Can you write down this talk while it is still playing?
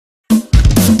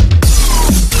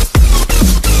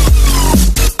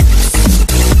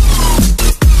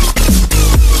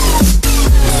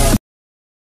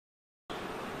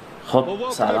خب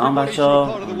سلام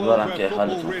بچه‌ها، امیدوارم که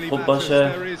حالتون خوب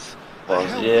باشه.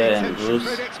 بازی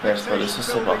امروز پرسپولیس و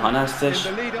سپاهان هستش.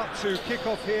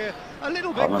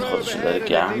 حامد خودش رو داره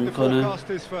گرم میکنه.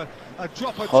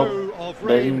 خب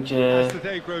بریم که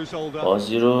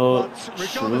بازی رو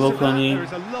شروع بکنیم.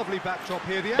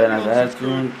 به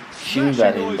نظرتون کی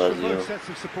میبره این بازی رو؟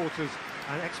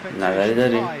 نظری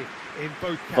داریم؟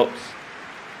 خب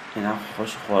اینم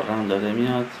خوش خوردم داده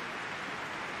میاد.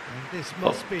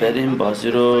 خب بریم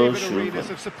بازی رو شروع کنیم.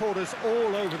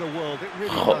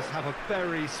 خب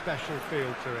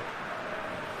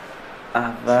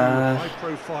اول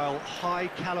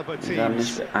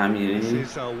میدمش به امیری.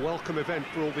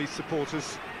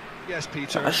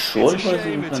 چقدر شل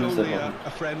بازی میکنه سپاهان.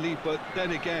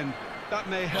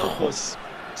 خب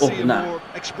اوه نه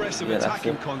یه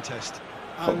رفته.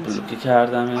 خب بلوکی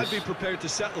کردمش.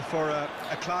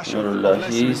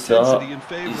 نوراللهی ایسا یه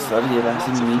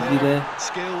لحظه میگیره.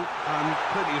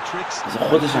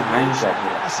 خودش هم همین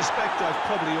جبیره.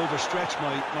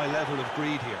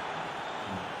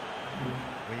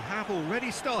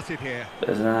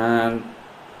 بزن.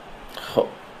 خب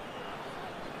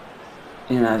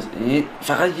این از این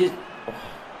فقط یه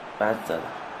بد زدم.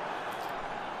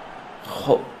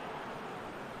 خب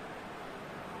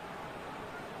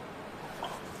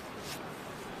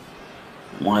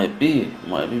محبی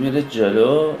میره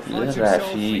جلو، میره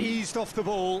رفی.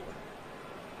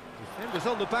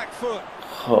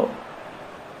 خب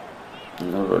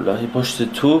نوراللهی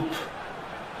پشت توپ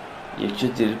یکی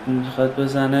دریبل میخواد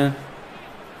بزنه،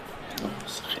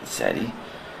 خیلی سریع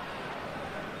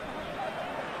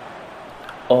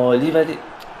عالی، ولی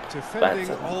بد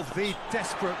زدم.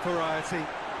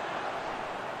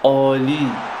 عالی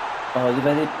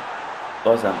ولی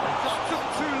بازم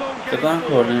بکنم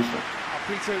کورنر شد.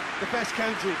 Peter, the best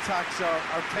counter-attacks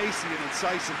are pacey and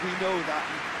incisive. We know that,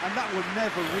 and that one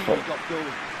never really got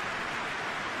going.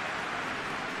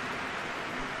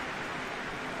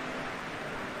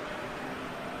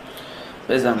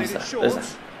 بزن.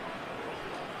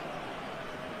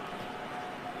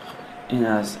 این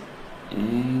از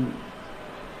این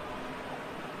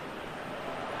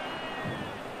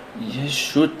یه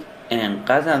شوت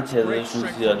انقدر هم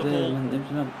تعدادشون زیاده من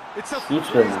نمیتونم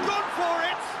شوت بزنم.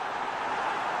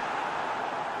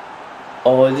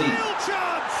 عالی.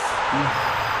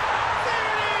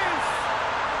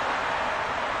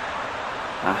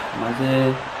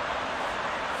 احمد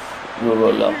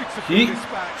نوراللهی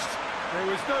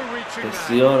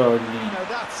بسیار عالی،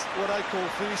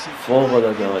 فوق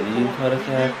العاده عالی این کارو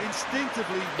کرد.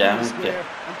 دمت گرم.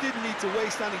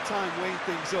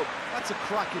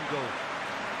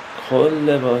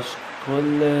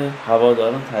 کل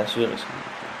هواداران تشویقش کردن.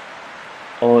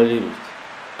 عالی بود،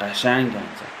 قشنگ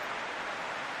زد.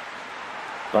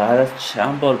 بعد از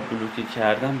چند بار بلوکی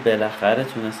کردم بالاخره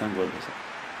تونستم گل بزنم.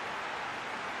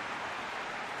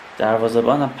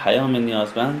 دروازه‌بانم پیام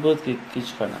نیازمند بود که هیچ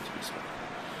کار نتونست بکنه.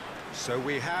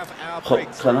 خب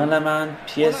کانال من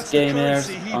PS Gamers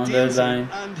underline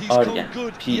آرین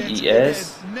PES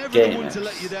Gamers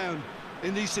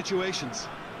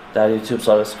در یوتیوب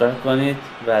سابسکرایب کنید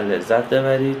و لذت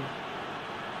ببرید.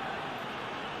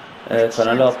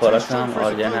 کانال آپاراتم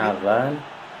آرین اول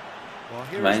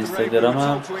و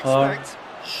اینستاگرامم کار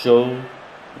شو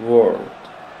ورلد،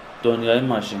 دنیای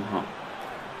ماشین ها.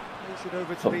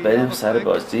 خب بریم سر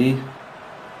بازی.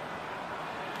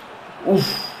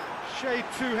 اوف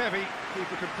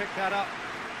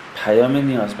پیام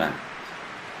نیازمند.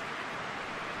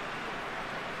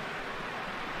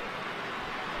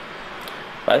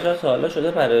 بچه‌ها تا حالا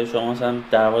شده برای شما مثلا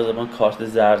دروازه‌بان کارت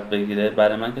زرد بگیره؟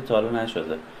 برای من که تا حالا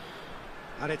نشده.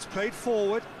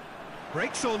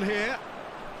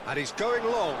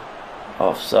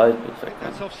 آفساید بود فکر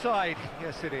کنم.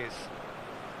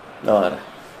 آره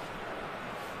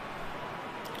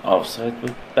آفساید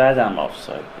بود، بعدم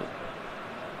آفساید بود.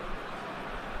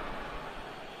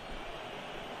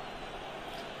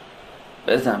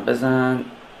 بزن.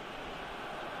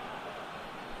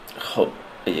 خب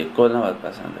به یک گل نباید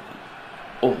بزنده کنم.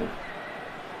 اوه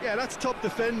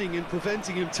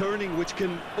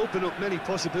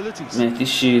مهدی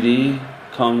شیری،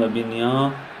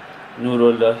 کاملابینیا،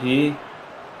 نوراللهی،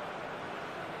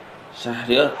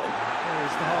 شهریار.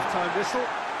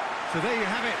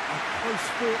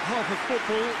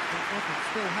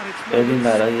 بریم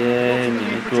برای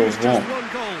نیمه دوم.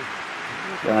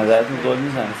 به نظرتون گل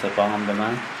میزنه سپاهان به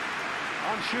من؟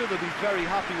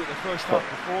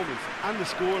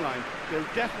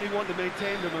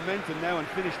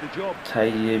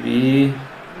 طیبی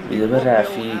میده به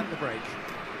رفی،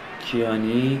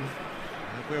 کیانی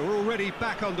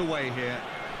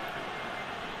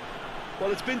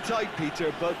Well, it's been tight,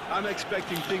 Peter, but I'm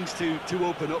expecting things to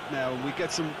open up now and we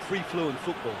get some free-flowing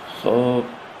football. خب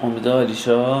امید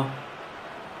علیشا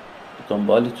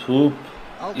دنبال توپ،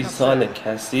 ایصال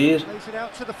کثیر،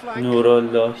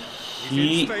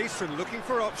 نوراللهی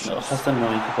خواستم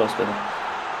نامیکی پاس بدم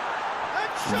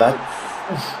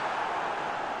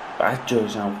بعد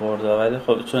جوشم خورده، ولی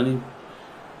خب چون این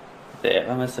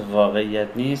دقیقا مثل واقعیت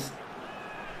نیست.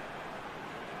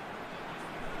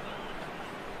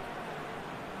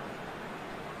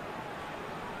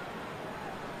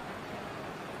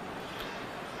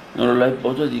 نوراللهی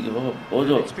بدو دیگه بابا،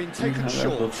 بدو. این همه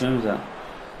دکمه میزن.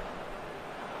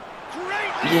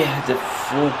 یه هدف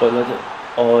فوق‌العاده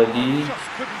عالی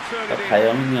و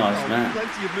پیام نیازمند.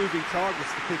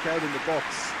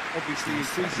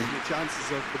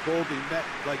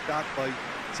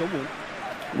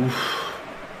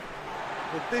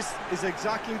 But this is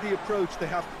exactly the approach they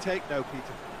have to take now,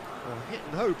 Peter. Hit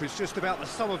and hope is just about the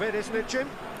sum of it, isn't it, Jim?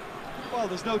 Well,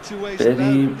 there's no two ways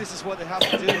about it. This is what they have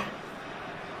to do.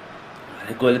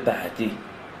 گل بعدی.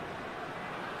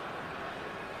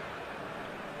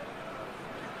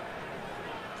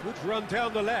 Good run down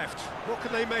the left. What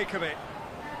can they make of it?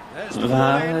 There's the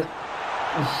ball.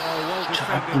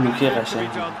 چقدر بلوکی قشنگی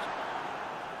بود.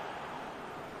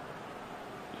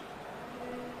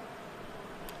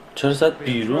 چرا زد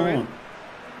بیرون؟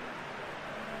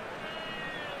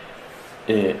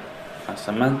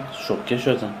 اصلا من شوکه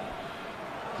شدم.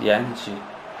 یعنی چی؟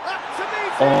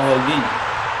 عالی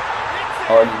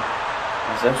عالی.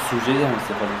 مثلا سوژه هم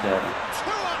استفاده کردم.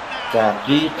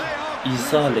 دقیق،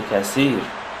 ایصال کثیر،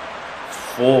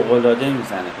 فوق‌العاده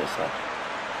میزنه پسر.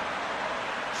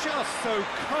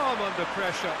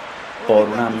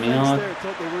 بارونم میاد.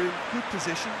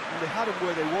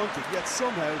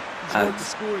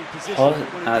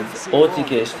 از اوتی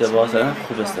که اشتباه زدن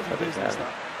خوب استفاده کردم.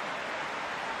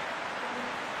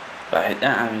 وحید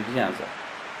امیری هم زد.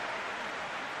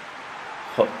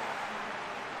 خب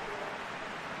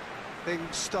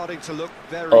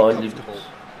عالی بود.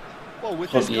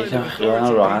 خب یکم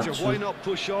خیالم راحت شد.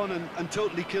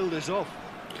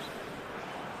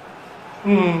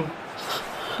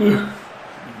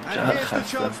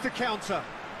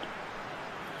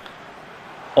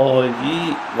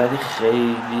 عالی، ولی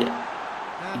خیلی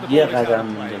یه قدم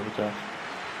مونده بود.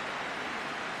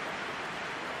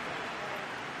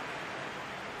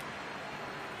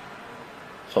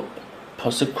 خب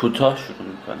پاس کوتاه شروع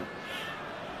میکنه.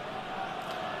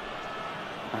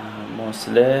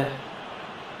 مصلح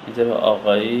میده به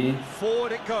آقایی،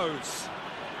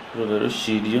 روبرو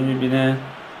شیریو میبینه.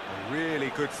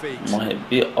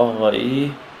 محبی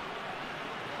آقایی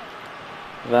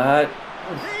و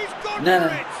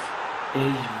نه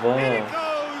ای وای،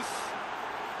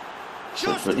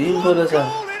 چطوری این گل زد؟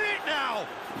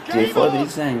 دفاع به این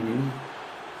زنگینی.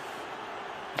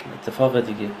 اتفاق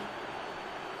دیگه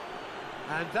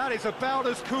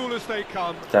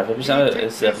دقیقه پیش هم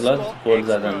استقلال گل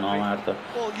زدن نامردا.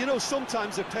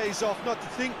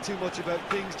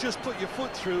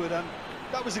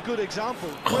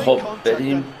 خب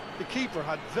بریم،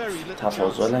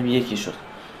 تفاضل هم یکی شد.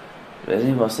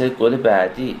 بریم واسه گل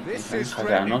بعدی.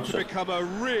 خطرناک شد. خب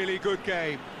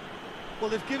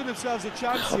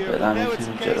برم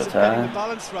یکیم جلوتر.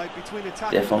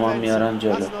 دفاع ما میارن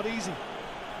جلو.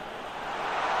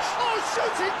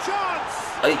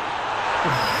 ای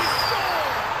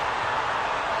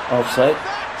آفساید؟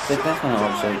 فکر نکنم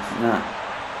آفساید. نه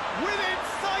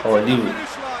عالی بود.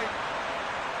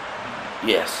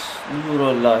 یس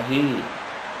نوراللهی.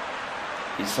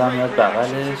 ایسا میاد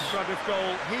بغلش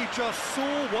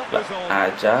و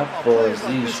عجب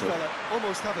بازی شد.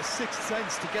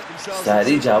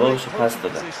 سریع جوابشو پس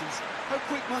دادن.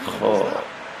 خب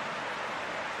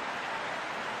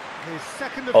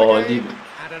عالی بود.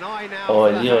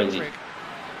 عالی.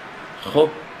 خب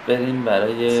بریم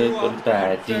برای گل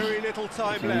بعدی.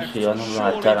 این خیالم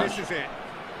راحت‌ترم شد.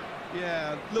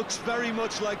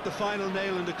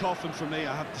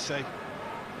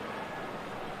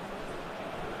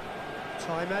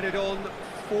 Time added on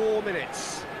 4 minutes.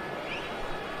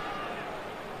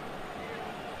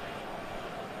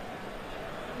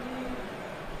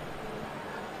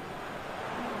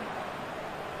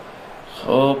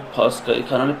 خب پاسگاهی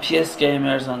کانال PS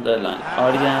Gamers آندرلاین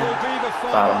آرین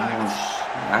فراموش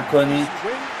نکنید،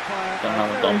 کانال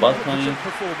دنبال کنید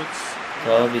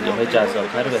تا ویدیوهای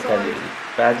جذاب‌تر و بهتری ببینید.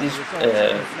 بعدیش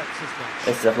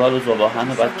استقلال و سپاهان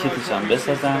رو باید کیپش هم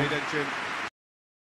بسازم